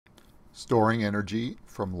storing energy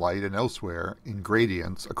from light and elsewhere in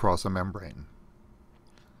gradients across a membrane.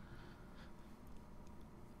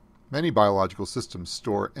 Many biological systems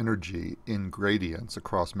store energy in gradients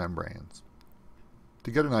across membranes.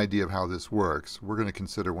 To get an idea of how this works, we're going to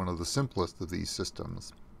consider one of the simplest of these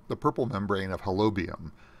systems, the purple membrane of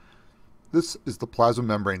Halobium. This is the plasma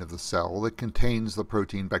membrane of the cell that contains the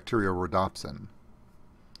protein bacteriorhodopsin.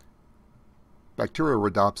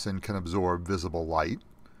 Bacteriorhodopsin can absorb visible light,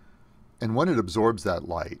 and when it absorbs that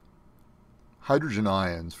light, hydrogen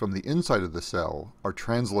ions from the inside of the cell are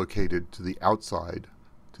translocated to the outside,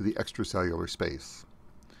 to the extracellular space.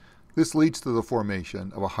 This leads to the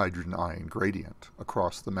formation of a hydrogen ion gradient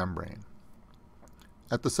across the membrane.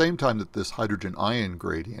 At the same time that this hydrogen ion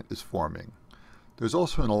gradient is forming, there's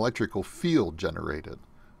also an electrical field generated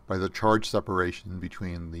by the charge separation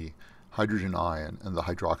between the hydrogen ion and the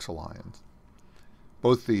hydroxyl ions.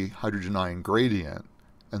 Both the hydrogen ion gradient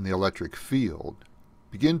and the electric field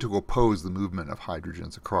begin to oppose the movement of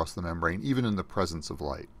hydrogens across the membrane, even in the presence of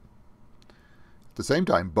light. At the same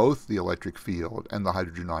time, both the electric field and the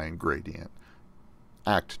hydrogen ion gradient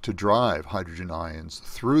act to drive hydrogen ions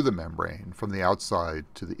through the membrane from the outside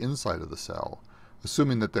to the inside of the cell,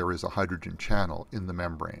 assuming that there is a hydrogen channel in the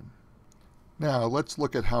membrane. Now, let's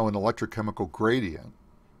look at how an electrochemical gradient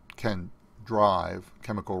can drive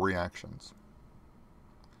chemical reactions.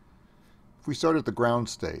 If we start at the ground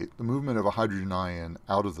state, the movement of a hydrogen ion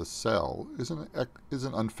out of the cell is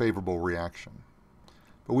an unfavorable reaction.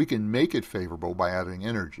 But we can make it favorable by adding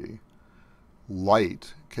energy.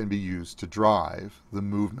 Light can be used to drive the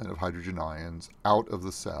movement of hydrogen ions out of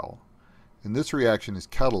the cell, and this reaction is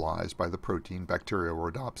catalyzed by the protein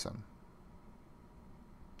bacteriorhodopsin.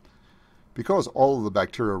 Because all of the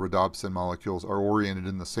bacteriorhodopsin molecules are oriented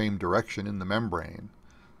in the same direction in the membrane,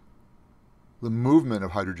 the movement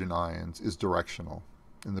of hydrogen ions is directional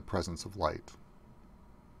in the presence of light.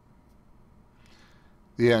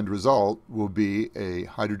 The end result will be a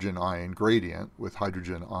hydrogen ion gradient with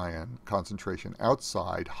hydrogen ion concentration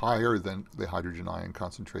outside higher than the hydrogen ion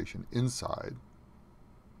concentration inside.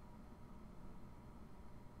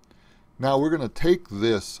 Now we're going to take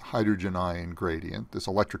this hydrogen ion gradient, this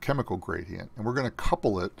electrochemical gradient, and we're going to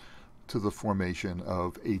couple it to the formation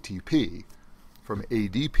of ATP from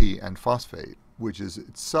ADP and phosphate, which is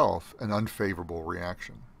itself an unfavorable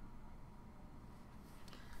reaction.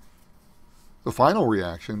 The final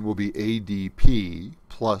reaction will be ADP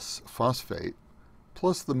plus phosphate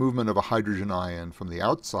plus the movement of a hydrogen ion from the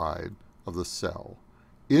outside of the cell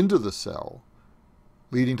into the cell,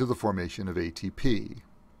 leading to the formation of ATP.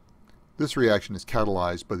 This reaction is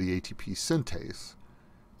catalyzed by the Atp synthase.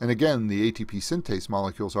 And again, the Atp synthase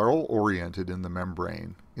molecules are all oriented in the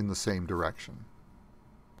membrane in the same direction.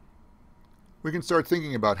 We can start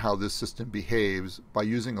thinking about how this system behaves by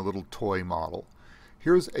using a little toy model.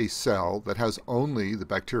 Here's a cell that has only the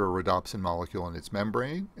bacteriorhodopsin molecule in its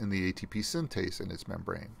membrane and the Atp synthase in its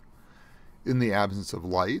membrane. In the absence of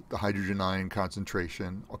light, the hydrogen ion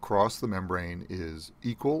concentration across the membrane is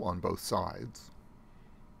equal on both sides.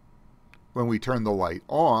 When we turn the light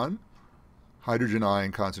on, hydrogen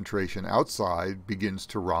ion concentration outside begins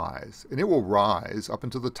to rise, and it will rise up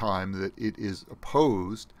until the time that it is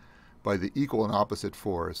opposed by the equal and opposite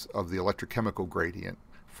force of the electrochemical gradient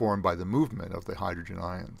formed by the movement of the hydrogen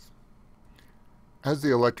ions. As the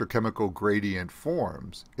electrochemical gradient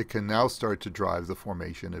forms, it can now start to drive the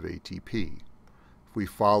formation of ATP. If we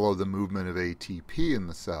follow the movement of ATP in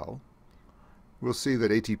the cell, we'll see that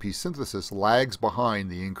ATP synthesis lags behind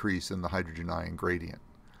the increase in the hydrogen ion gradient.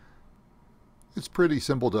 It's pretty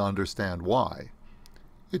simple to understand why.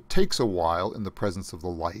 It takes a while in the presence of the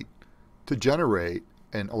light to generate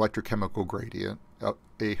an electrochemical gradient,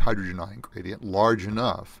 a hydrogen ion gradient, large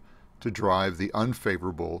enough to drive the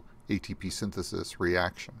unfavorable ATP synthesis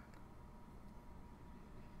reaction.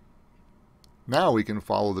 Now we can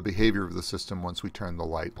follow the behavior of the system once we turn the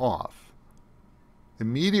light off.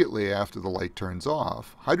 Immediately after the light turns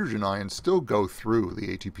off, hydrogen ions still go through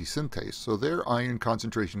the ATP synthase, so their ion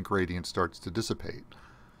concentration gradient starts to dissipate.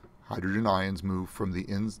 Hydrogen ions move from the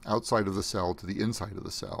outside of the cell to the inside of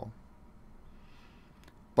the cell.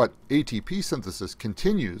 But ATP synthesis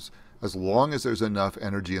continues as long as there's enough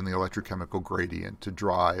energy in the electrochemical gradient to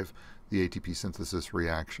drive the ATP synthesis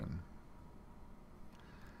reaction.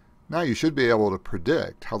 Now you should be able to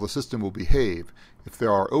predict how the system will behave if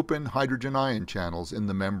there are open hydrogen ion channels in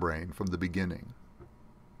the membrane from the beginning.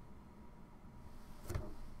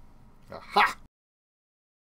 Aha!